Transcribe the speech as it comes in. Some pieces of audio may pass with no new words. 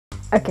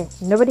Okay,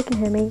 nobody can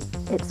hear me,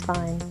 it's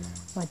fine.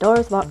 My door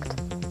is locked,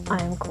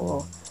 I am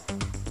cool.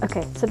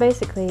 Okay, so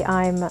basically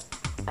I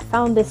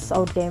found this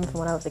old game from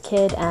when I was a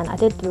kid and I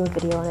did do a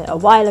video on it a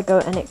while ago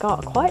and it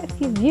got quite a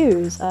few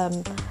views.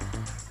 And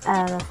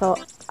I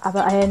thought, but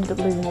I ended up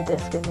losing the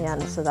disc in the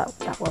end, so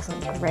that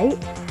wasn't great.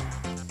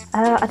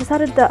 I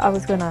decided that I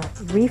was gonna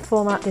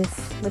reformat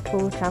this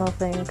little channel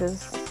thing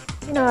because,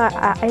 you know,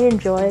 I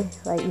enjoy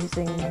like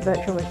using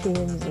virtual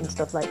machines and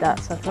stuff like that,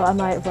 so I thought I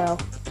might as well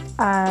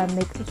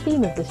make the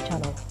theme of this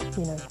channel,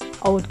 you know,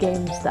 old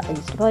games that I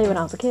used to play when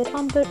I was a kid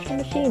on virtual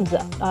machines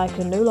that I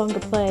can no longer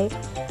play,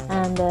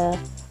 and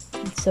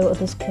so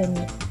others can,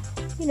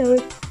 you know,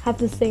 have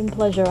the same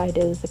pleasure I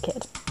did as a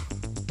kid.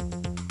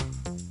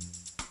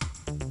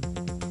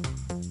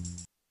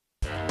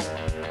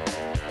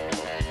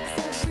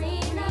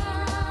 Sabrina,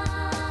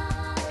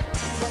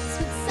 what's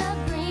with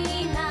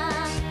Sabrina?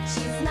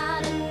 She's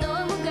not a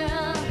normal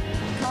girl,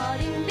 caught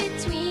in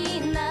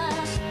between the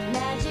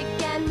magic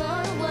and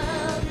moral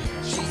world.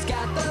 She's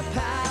got the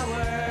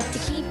power To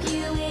keep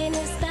you in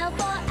a spell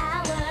for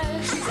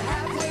hours. She's a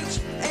half witch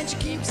and she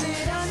keeps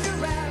it under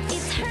wraps.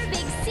 It's her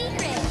big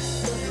secret.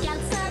 Look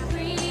out,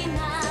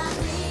 Sabrina.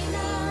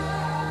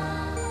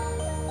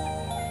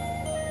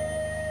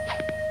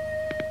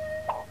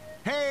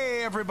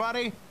 Hey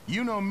everybody!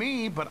 You know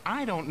me, but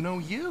I don't know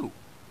you.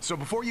 So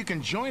before you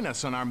can join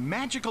us on our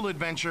magical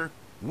adventure,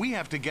 we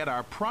have to get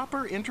our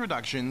proper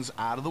introductions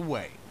out of the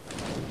way.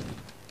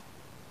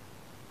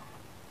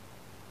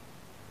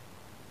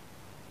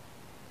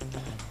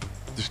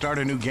 To start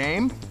a new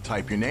game,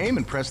 type your name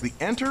and press the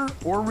enter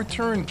or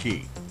return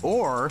key.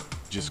 Or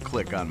just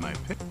click on my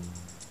pic.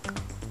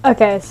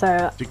 Okay,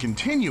 so To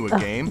continue a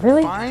game,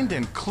 really? find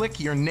and click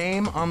your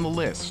name on the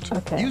list.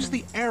 Okay. Use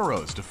the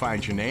arrows to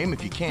find your name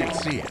if you can't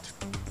see it.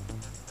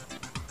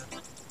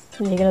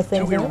 you're gonna say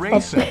To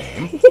erase a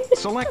name,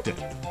 select it.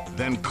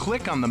 Then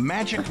click on the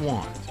magic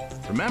wand.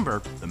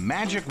 Remember, the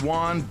magic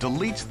wand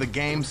deletes the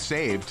game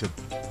saved to...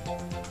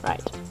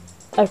 Right.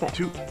 Okay.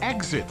 To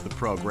exit the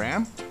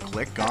program,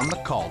 click on the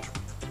cauldron.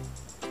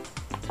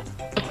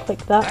 Click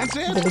that. That's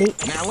it.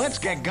 Delete. Now let's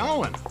get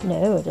going.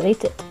 No,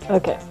 delete it.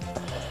 Okay.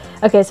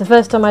 Okay, so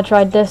first time I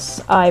tried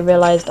this, I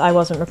realized I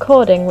wasn't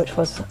recording, which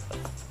was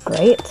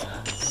great.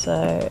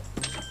 So...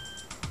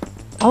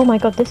 Oh my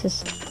god, this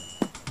is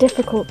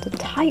difficult to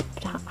type.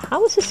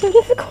 How is this so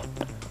difficult?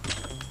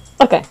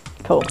 Okay,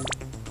 cool.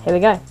 Here we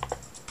go.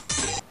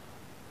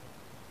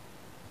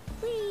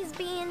 Please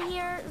be in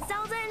here.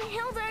 Zelda and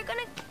Hilda are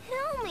gonna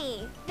kill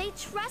me. They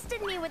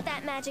trusted me with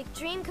that magic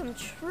dream come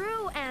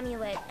true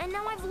amulet, and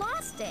now I've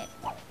lost it.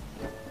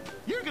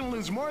 You're gonna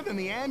lose more than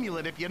the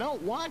amulet if you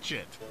don't watch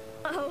it.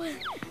 Oh,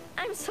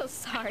 I'm so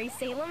sorry,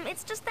 Salem.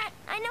 It's just that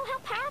I know how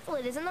powerful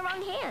it is in the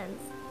wrong hands.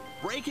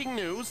 Breaking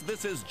news,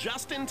 this is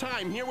just in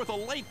time here with a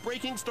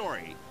late-breaking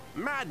story.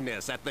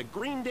 Madness at the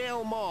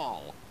Greendale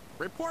Mall.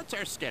 Reports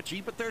are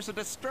sketchy, but there's a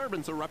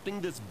disturbance erupting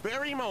this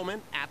very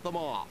moment at the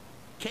mall.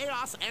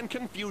 Chaos and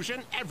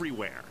confusion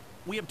everywhere.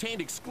 We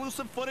obtained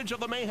exclusive footage of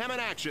the mayhem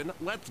in action.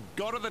 Let's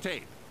go to the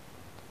tape.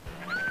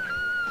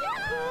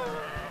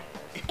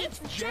 It's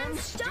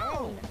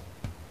Gemstone!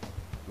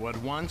 What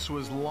once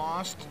was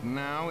lost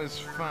now is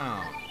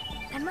found.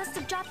 I must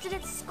have dropped it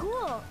at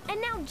school,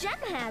 and now Gem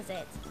has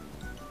it.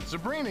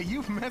 Sabrina,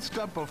 you've messed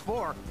up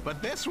before,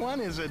 but this one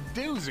is a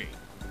doozy.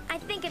 I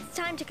think it's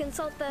time to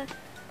consult the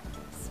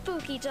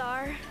spooky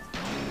jar.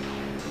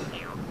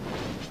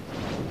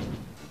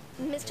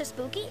 Mr.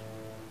 Spooky?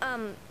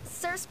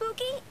 Sir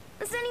Spooky?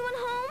 Is anyone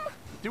home?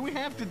 Do we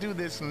have to do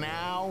this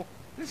now?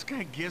 This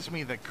guy gives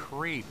me the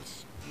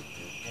creeps.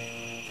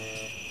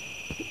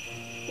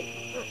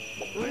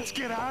 Let's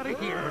get out of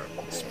here.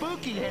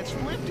 Spooky has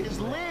flipped his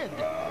lid.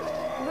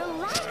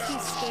 Relax, you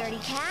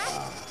scaredy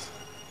cat.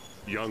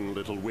 Young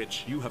little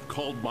witch, you have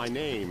called my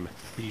name.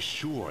 Be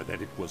sure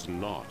that it was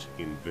not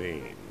in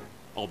vain.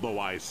 Although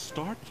I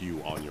start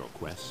you on your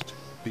quest,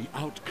 the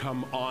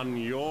outcome on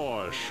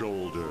your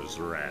shoulders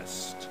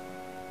rest.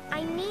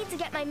 I need to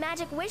get my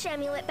magic wish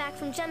amulet back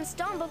from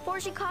Gemstone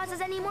before she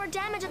causes any more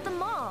damage at the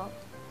mall.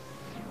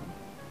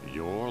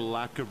 Your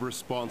lack of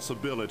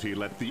responsibility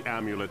let the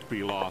amulet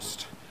be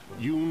lost.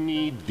 You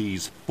need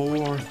these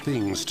 4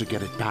 things to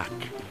get it back.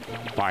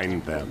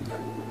 Find them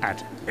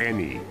at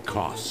any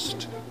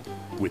cost.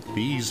 With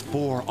these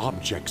 4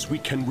 objects, we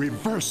can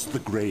reverse the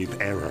grave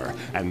error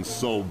and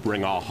so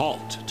bring a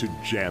halt to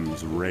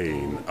Gem's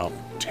reign of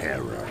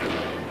terror.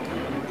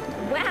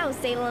 Wow,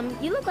 Salem,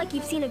 you look like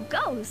you've seen a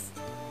ghost.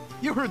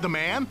 You heard the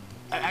man.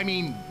 I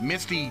mean,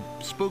 misty,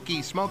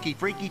 spooky, smoky,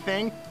 freaky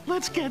thing.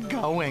 Let's get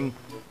going.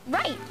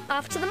 Right,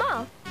 off to the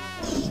mall.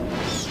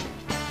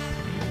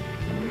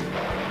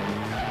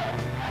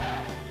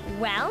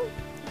 Well,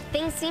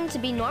 things seem to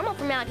be normal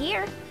from out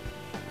here.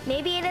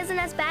 Maybe it isn't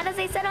as bad as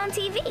they said on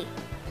TV.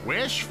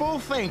 Wishful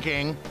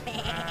thinking.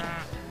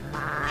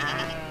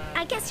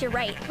 I guess you're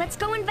right. Let's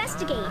go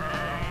investigate.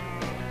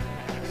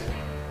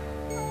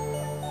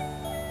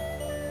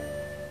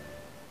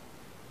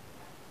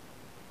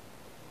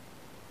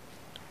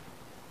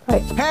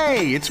 Right.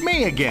 Hey, it's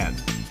me again.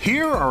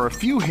 Here are a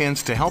few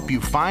hints to help you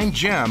find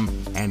Gem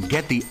and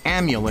get the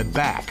amulet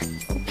back.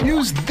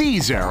 Use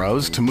these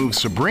arrows to move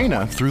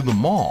Sabrina through the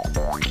mall.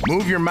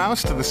 Move your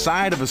mouse to the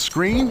side of a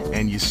screen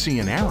and you see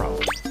an arrow.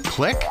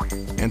 Click,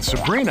 and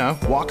Sabrina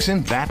walks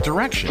in that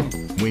direction.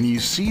 When you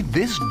see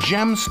this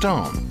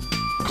gemstone,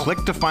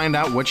 click to find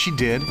out what she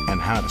did and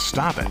how to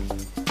stop it.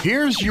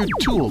 Here's your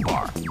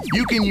toolbar.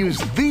 You can use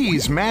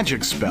these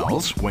magic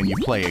spells when you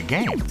play a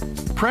game.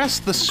 Press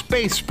the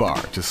space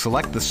bar to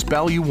select the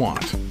spell you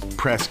want.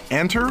 Press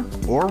Enter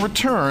or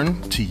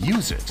Return to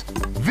use it.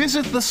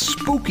 Visit the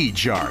Spooky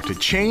Jar to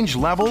change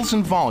levels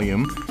and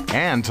volume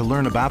and to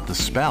learn about the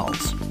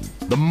spells.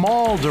 The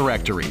Mall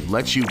Directory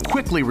lets you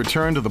quickly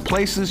return to the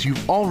places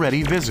you've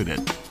already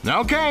visited.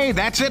 Okay,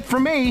 that's it for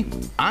me.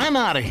 I'm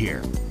out of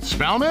here.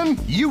 Spellman,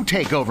 you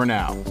take over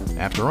now.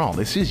 After all,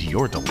 this is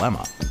your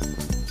dilemma.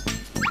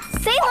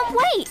 Salem,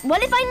 wait!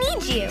 What if I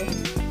need you?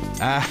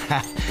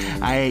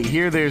 I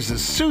hear there's a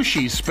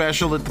sushi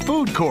special at the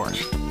food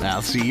court.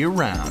 I'll see you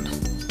around.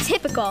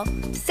 Typical.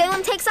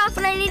 Salem takes off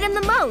when I need him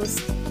the most.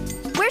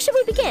 Where should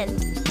we begin?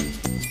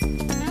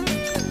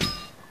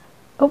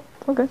 Oh,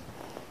 okay.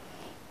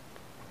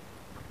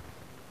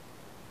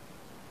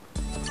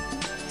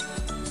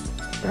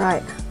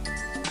 Right.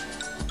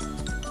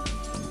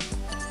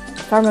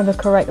 If I remember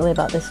correctly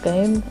about this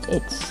game,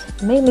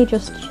 it's mainly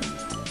just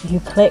you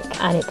click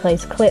and it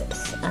plays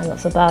clips, and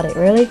that's about it,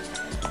 really.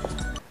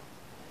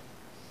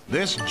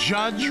 This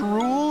judge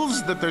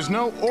rules that there's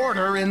no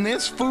order in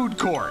this food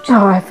court.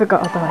 Oh, I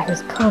forgot about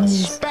his puns.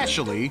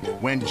 Especially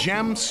when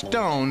Gem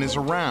Stone is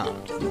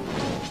around.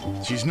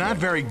 She's not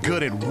very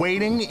good at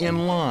waiting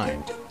in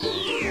line.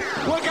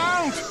 Look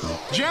out!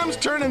 Gem's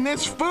turning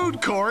this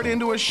food court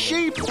into a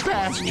sheep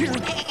pasture.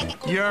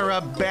 You're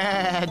a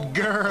bad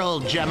girl,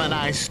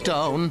 Gemini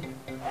Stone.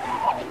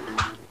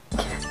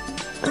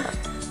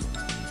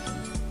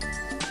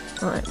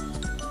 Alright.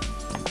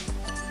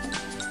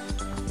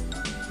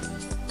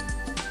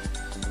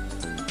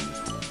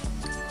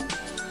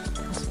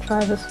 Let's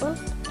try this one.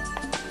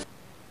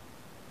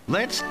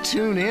 Let's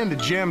tune in to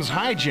Gem's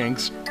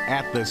hijinks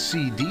at the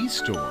CD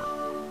store.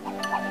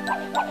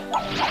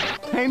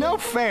 Hey, no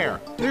fair.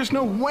 There's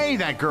no way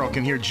that girl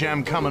can hear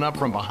Gem coming up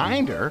from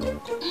behind her.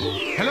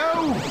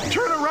 Hello?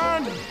 Turn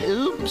around.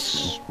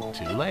 Oops.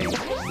 Too late.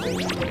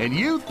 And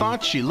you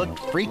thought she looked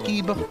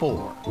freaky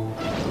before.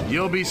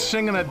 You'll be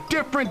singing a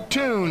different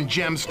tune,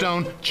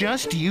 Gemstone.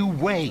 Just you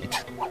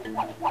wait.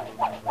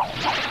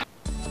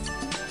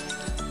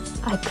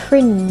 I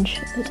cringe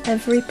at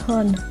every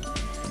pun.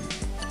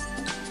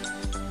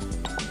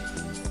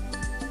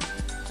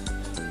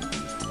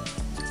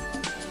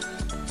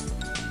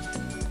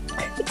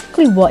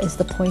 Exactly what is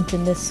the point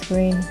in this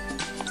screen?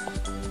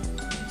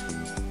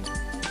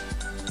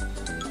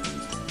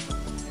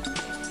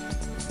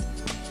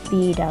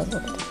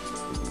 Bedazzled.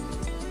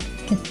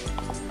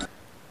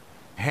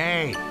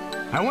 Hey,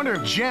 I wonder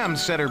if Gem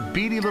set her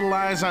beady little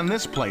eyes on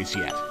this place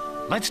yet.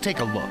 Let's take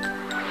a look.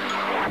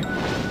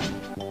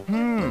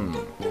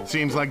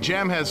 Seems like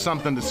Gem has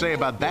something to say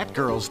about that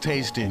girl's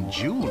taste in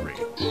jewelry.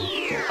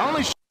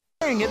 Only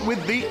sharing it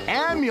with the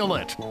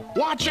amulet.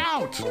 Watch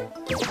out!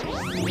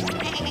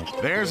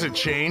 There's a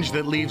change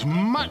that leaves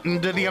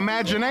mutton to the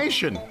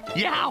imagination.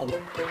 Yow!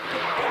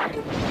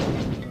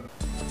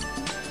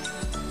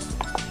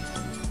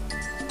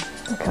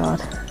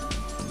 God.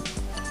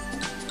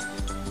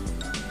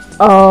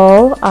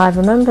 Oh, I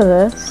remember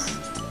this.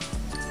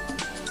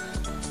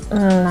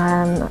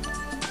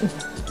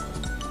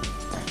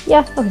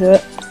 Yeah, I'll do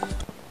it.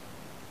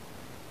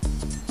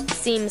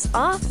 Seems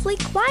awfully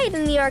quiet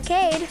in the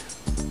arcade.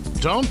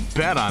 Don't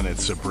bet on it,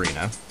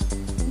 Sabrina.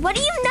 What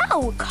do you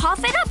know?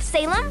 Cough it up,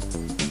 Salem.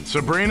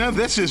 Sabrina,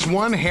 this is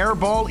one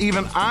hairball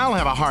even I'll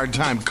have a hard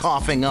time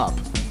coughing up.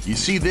 You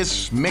see,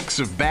 this mix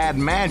of bad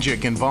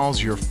magic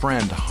involves your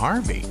friend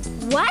Harvey.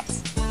 What?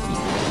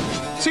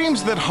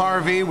 Seems that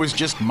Harvey was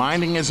just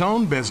minding his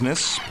own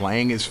business,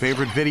 playing his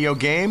favorite video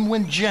game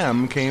when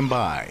Gem came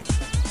by.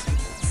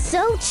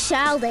 So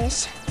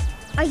childish.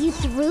 Are you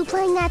through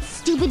playing that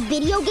stupid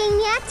video game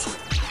yet?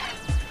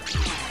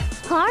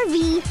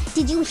 Harvey,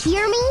 did you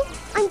hear me?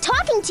 I'm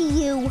talking to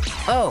you.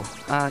 Oh,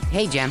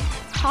 hey, Gem.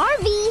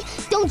 Harvey,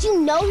 don't you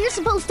know you're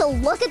supposed to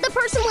look at the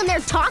person when they're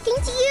talking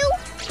to you?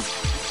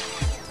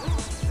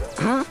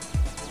 Huh?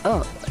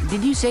 Oh,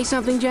 did you say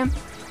something, Gem?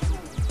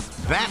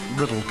 That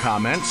little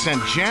comment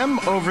sent Gem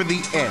over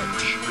the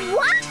edge.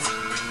 What?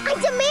 I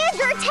demand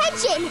your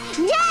attention,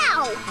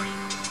 now!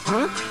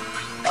 Huh?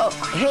 Oh,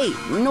 hey,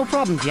 no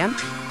problem, Gem.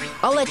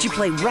 I'll let you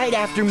play right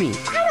after me.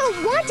 I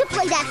don't want to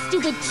play that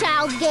stupid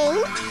child's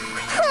game.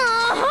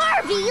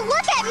 Harvey,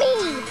 look at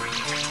me!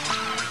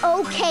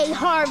 Okay,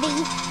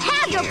 Harvey,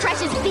 have your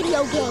precious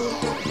video game.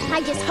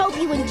 I just hope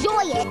you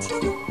enjoy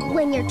it.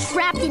 When you're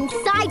trapped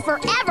inside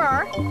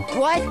forever.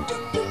 What?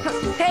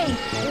 Hey,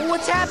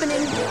 what's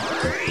happening?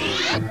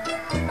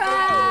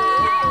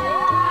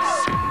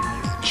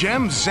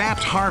 Gem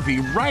zapped Harvey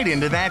right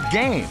into that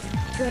game.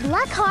 Good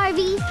luck,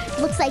 Harvey.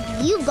 Looks like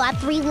you've got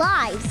 3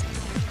 lives.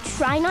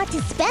 Try not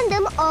to spend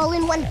them all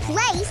in one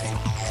place.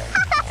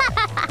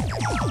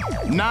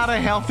 Not a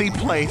healthy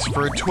place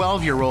for a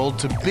 12-year-old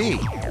to be.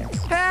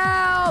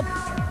 Help!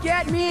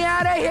 Get me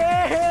out of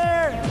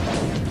here!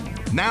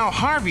 Now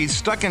Harvey's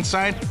stuck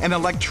inside an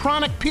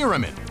electronic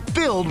pyramid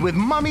filled with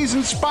mummies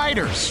and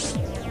spiders.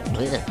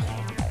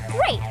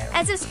 Great!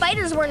 As if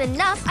spiders weren't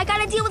enough, I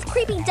gotta deal with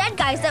creepy dead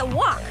guys that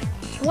walk.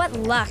 What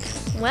luck.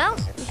 Well,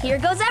 here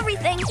goes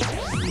everything.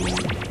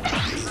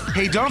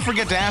 Hey, don't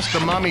forget to ask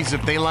the mummies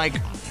if they like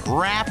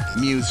rap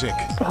music.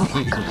 Oh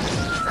my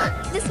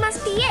god. This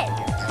must be it.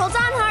 Hold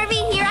on, Harvey.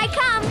 Here I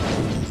come.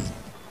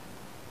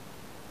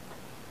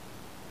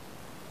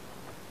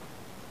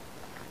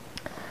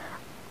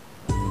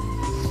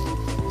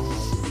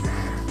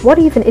 What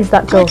even is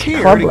that girl's Click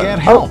here problem? to get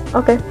help. Oh,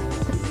 okay.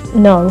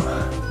 No.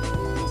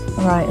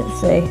 Right,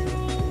 let's see.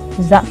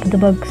 Zap the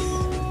bugs.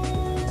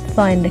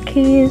 Find the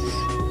keys.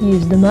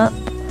 Use the map.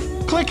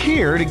 Click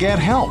here to get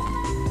help.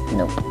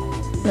 Nope.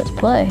 Let's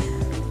play.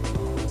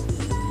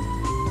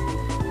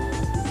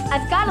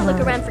 I've gotta look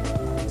around for...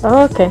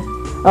 Oh, okay.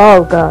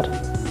 Oh god.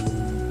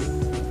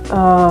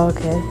 Oh,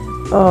 okay.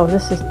 Oh,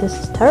 this is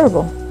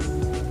terrible.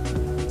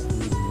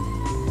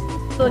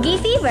 Boogie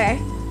Fever.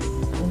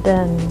 And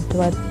then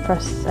do I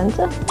press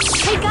enter?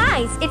 Hey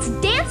guys, it's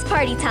dance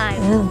party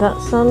time. Yeah,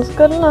 that sounds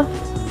good enough.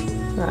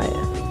 Right.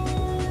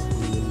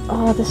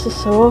 Oh, this is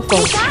so awful.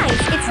 Hey guys,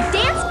 it's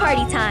dance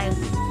party time.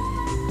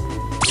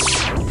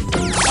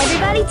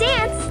 Everybody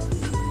dance.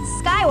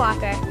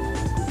 Skywalker.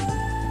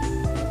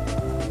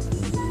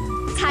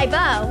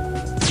 Tybo.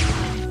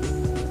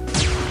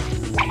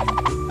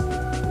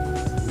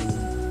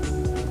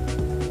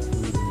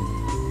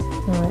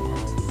 Alright.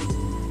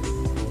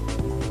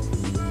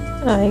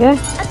 There you go.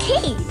 A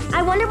key.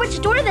 I wonder which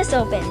door this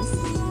opens.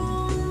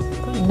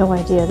 No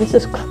idea. This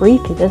is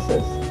creepy, this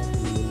is.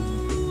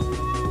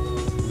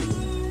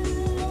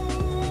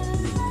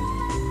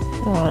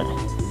 Alright.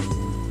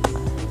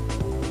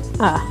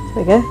 Ah,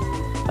 there we go.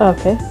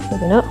 Okay,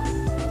 maybe not.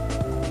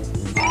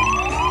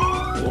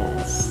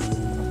 Yes.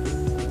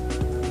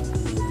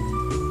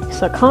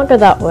 So I can't go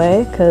that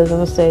way, because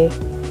obviously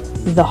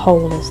the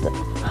hole is there.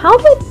 How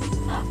do I...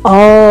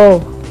 Oh!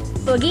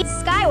 Boogie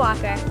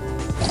Skywalker.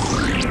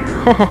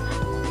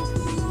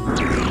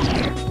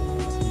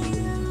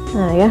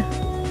 There you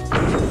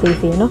go.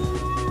 Easy enough.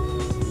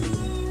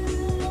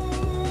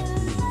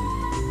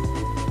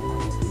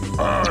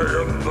 I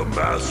am the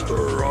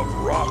master of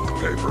rock,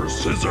 paper,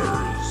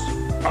 scissors.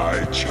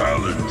 I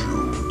challenge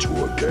you to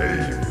a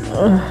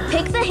game.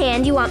 Pick the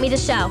hand you want me to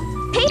show.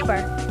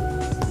 Paper.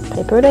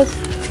 Paper it is.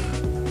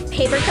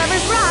 Paper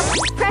covers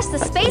rock. Press the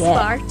space Yeah.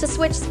 bar to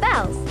switch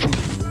spells.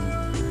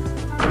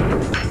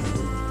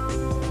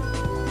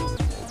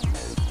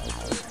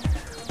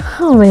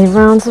 How many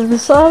rounds of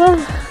this are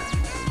there?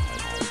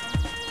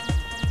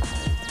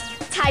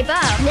 Tybo.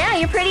 Now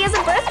you're pretty as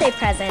a birthday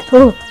present.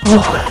 Oh,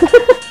 oh.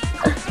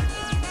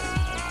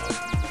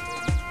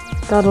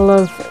 Gotta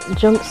love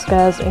jump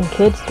scares in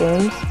kids'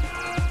 games.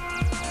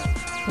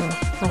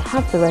 Oh, I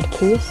have the red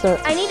key, so...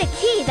 I need a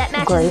key that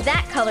matches Great.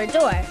 that color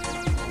door.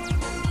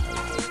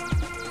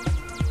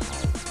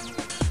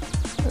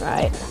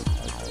 Right.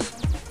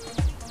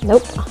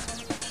 Nope.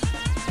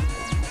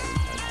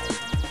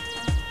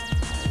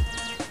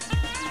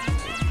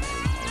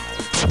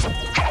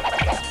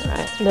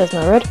 Right, there's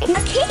no red key.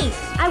 A key!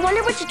 I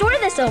wonder which door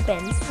this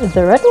opens.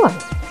 The red one.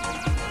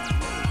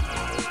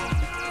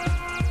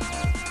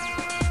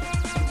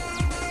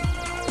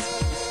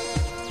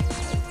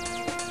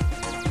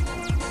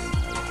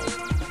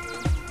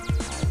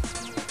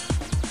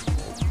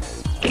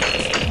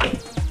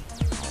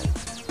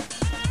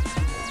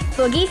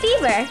 Boogie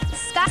Fever.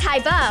 Scott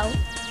Tybo.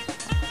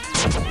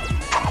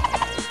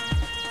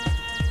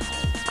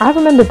 I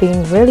remember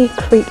being really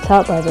creeped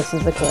out by this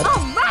as a kid.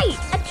 All right!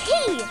 A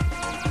key!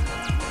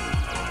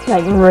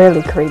 Like,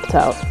 really creeped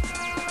out.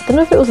 I don't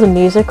know if it was the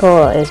music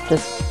or it's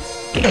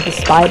just the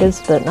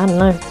spiders, but I don't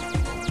know.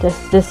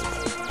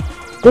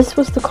 This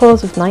was the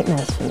cause of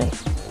nightmares for me.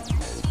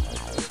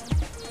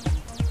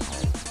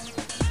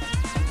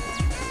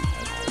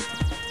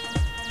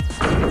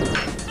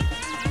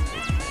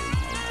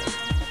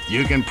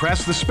 You can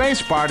press the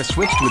space bar to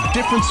switch to a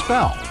different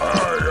spell.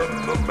 I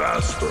am the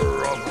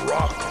master of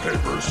rock,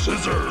 paper,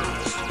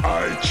 scissors.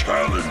 I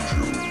challenge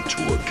you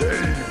to a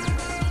game.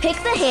 Pick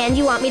the hand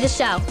you want me to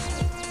show.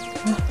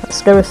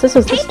 Let's go with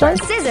scissors this Paper, time.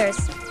 scissors.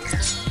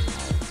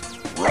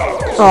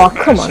 Rock, Oh,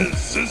 come on.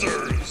 smashes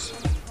scissors.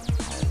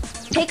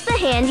 Pick the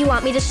hand you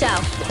want me to show.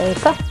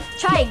 Paper.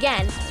 Try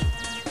again.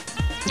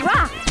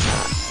 Rock.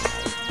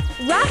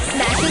 Rock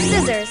smashes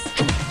scissors.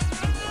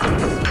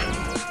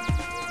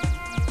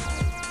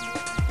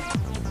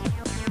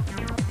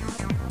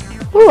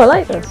 Ooh, I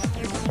like this.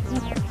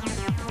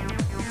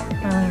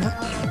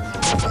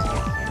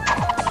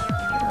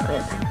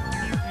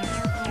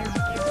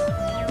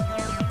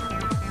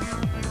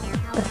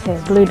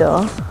 Okay, blue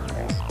door.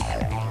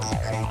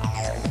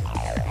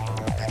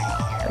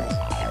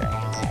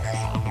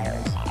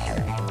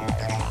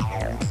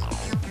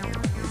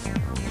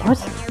 What?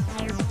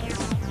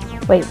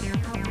 Wait.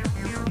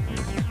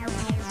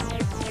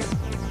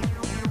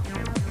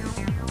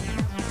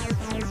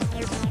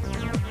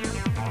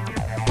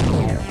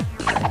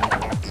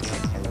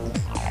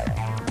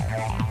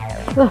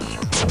 No!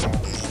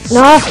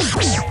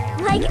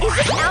 Like, is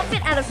this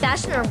outfit out of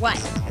fashion or what?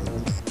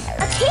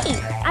 A key!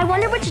 I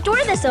wonder which door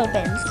this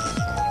opens.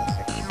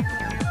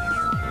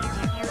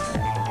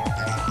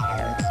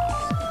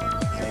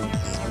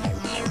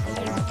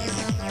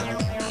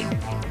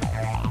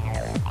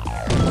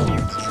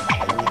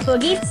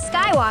 Boogie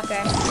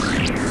Skywalker.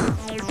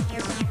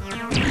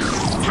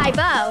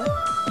 Tybo.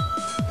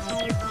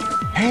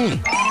 Hey,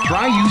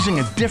 try using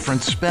a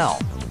different spell.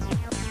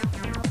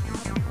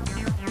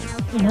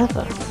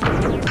 Never.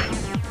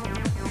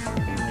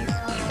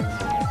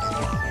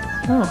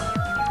 Oh.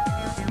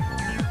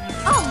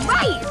 Oh,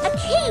 right! A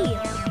key!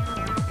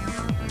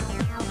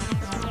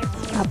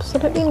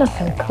 Absolutely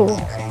nothing. Cool.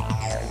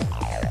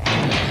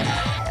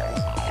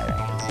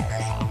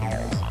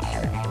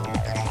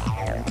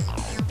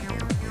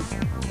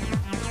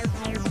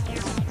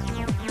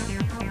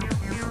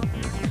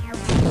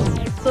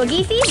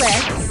 Boogie Fever.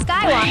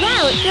 Skywalker.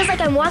 Wow, it feels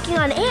like I'm walking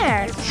on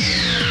air.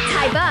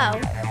 Tybo.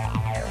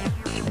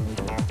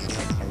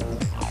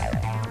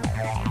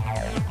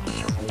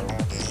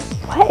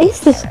 Where is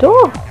this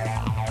door?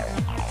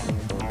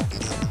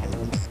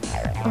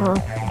 Oh.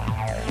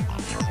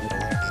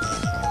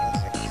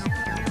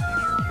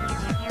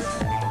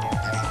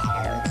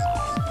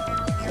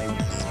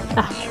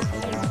 Ah.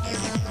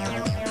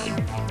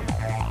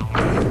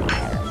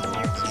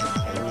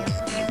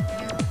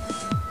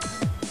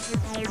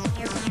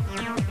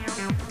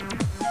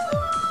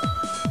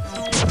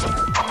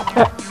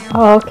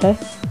 Oh, okay.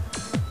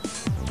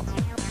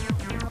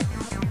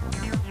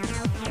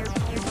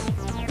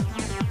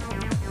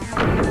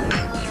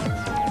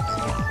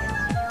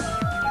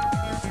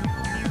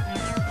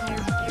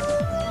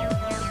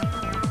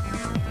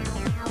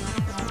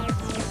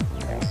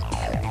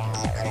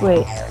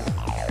 Wait.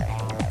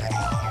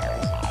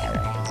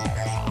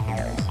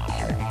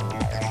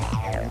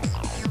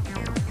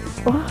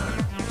 What?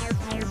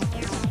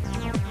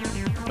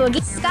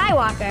 Boogie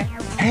Skywalker.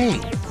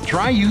 Hey,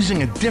 try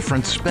using a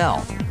different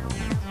spell.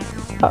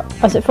 Oh,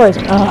 is it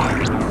frozen? Oh.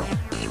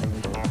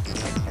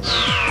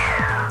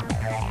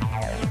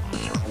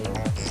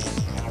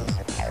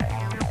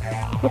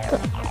 What the?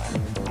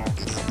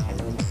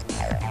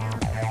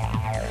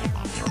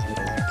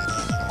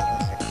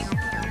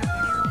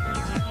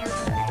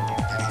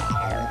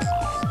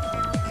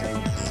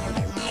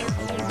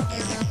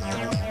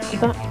 Is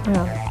that?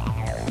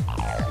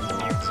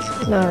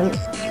 No.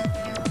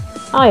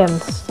 I am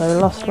so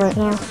lost right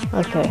now.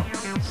 Okay.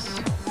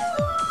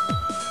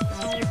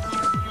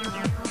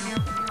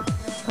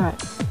 Alright.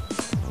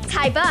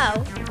 Tybo.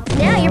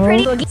 Now you're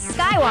pretty Boogie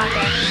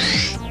Skywalker.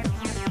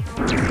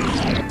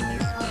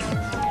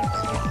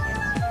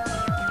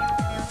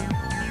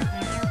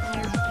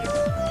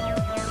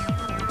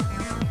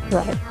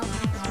 Right.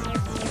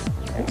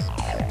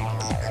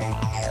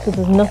 So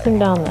there's nothing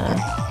down there.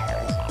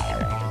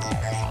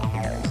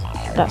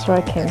 That's where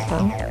I came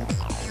from.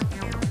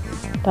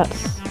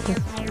 That's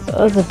the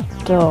other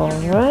door,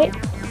 right?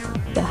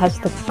 That has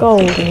the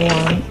golden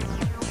one.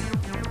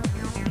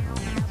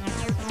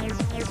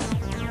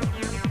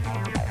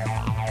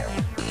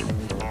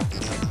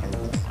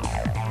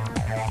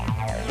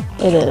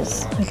 It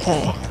is,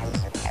 okay.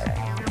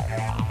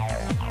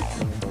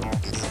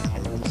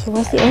 So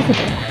where's the other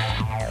door?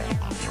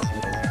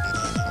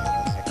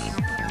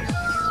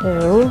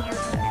 So,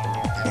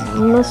 it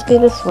must be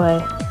this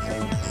way.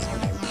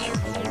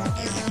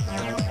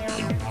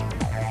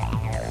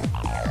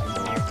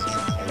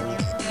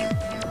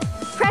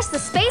 Press the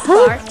space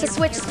bar to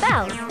switch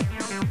spells.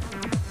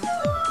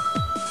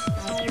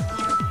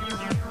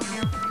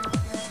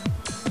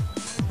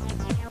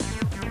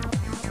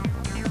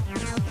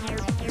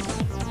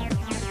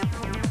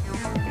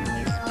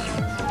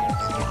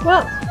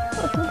 What?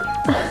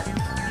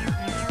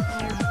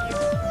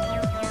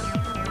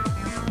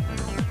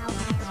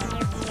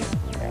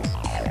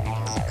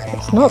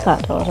 It's not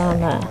that door down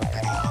there.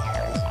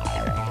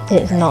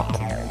 It's not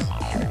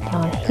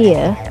down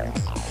here.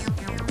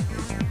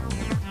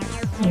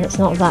 And it's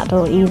not that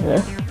door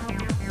either.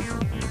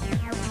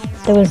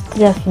 There was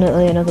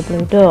definitely another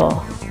blue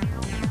door.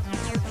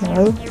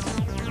 No.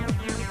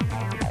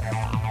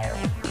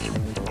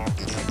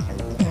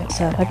 Right,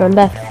 so if I go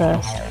left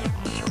first.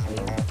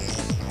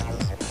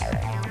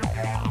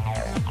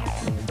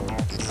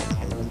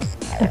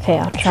 Okay,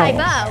 I'll try it.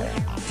 Tybo.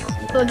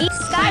 Boogie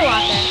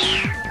Skywalker.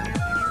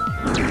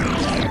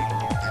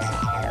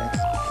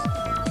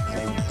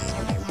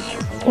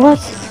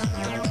 What?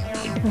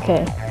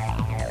 Okay.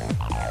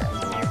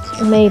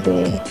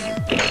 Maybe.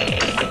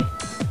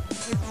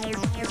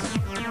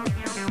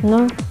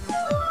 No?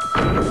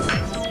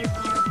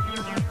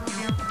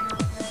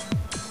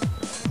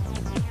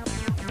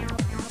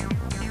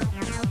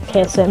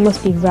 Okay, so it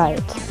must be right.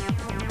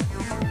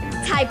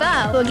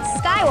 Tybo. Boogie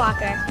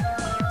Skywalker.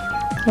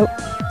 Oh.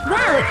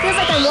 Wow, it feels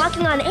like I'm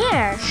walking on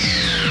air.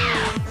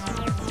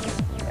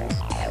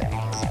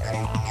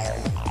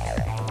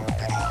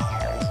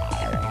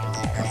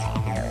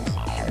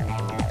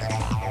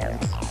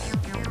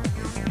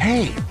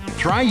 Hey,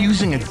 try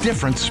using a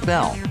different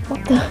spell.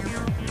 What the?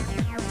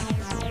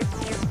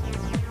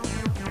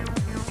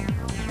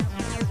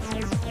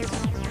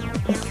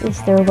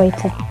 Is there a way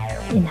to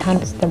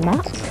enhance the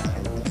map?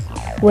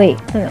 Wait,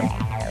 hang on.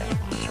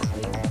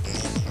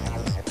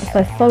 If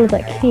I follow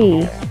that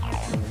key...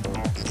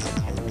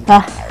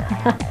 Ah!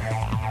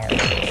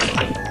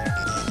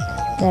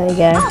 There we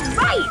go. Oh,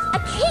 right! A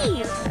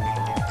key!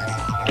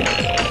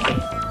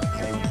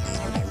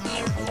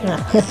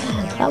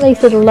 That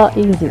makes it a lot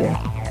easier.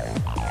 Right,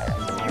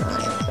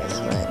 this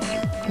way.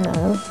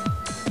 No.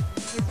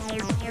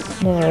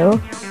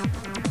 No.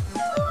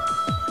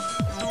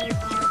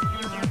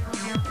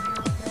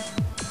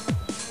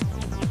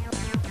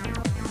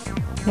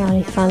 Now I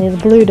need to find the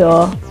blue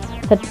door.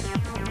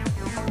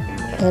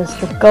 Because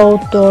the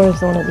gold door is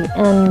the one at the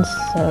end,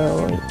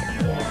 so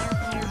yeah.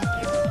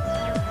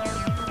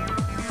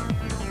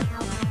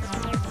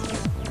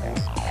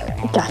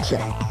 Gotcha.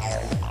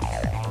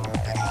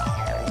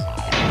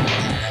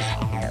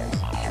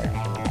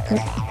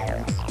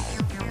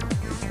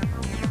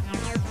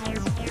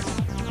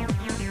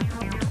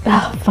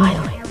 Ah,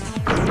 finally.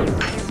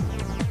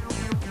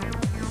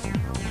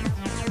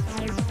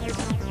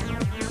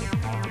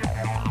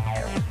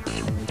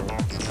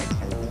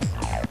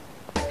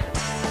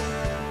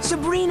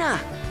 Sabrina!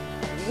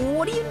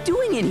 What are you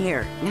doing in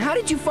here? How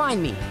did you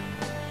find me?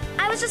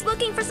 I was just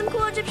looking for some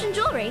cool Egyptian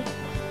jewelry.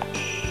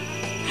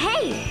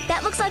 Hey,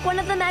 that looks like one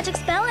of the magic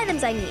spell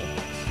items I need.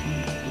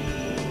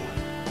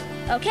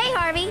 Okay,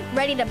 Harvey,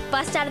 ready to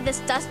bust out of this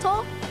dust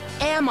hole?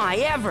 Am I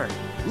ever?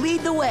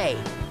 Lead the way.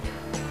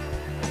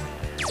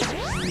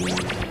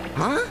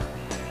 Huh?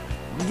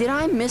 Did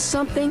I miss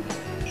something?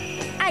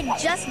 I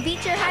just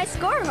beat your high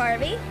score,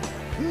 Harvey.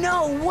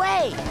 No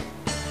way!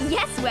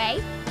 Yes,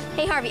 way.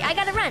 Hey, Harvey, I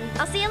gotta run.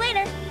 I'll see you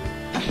later.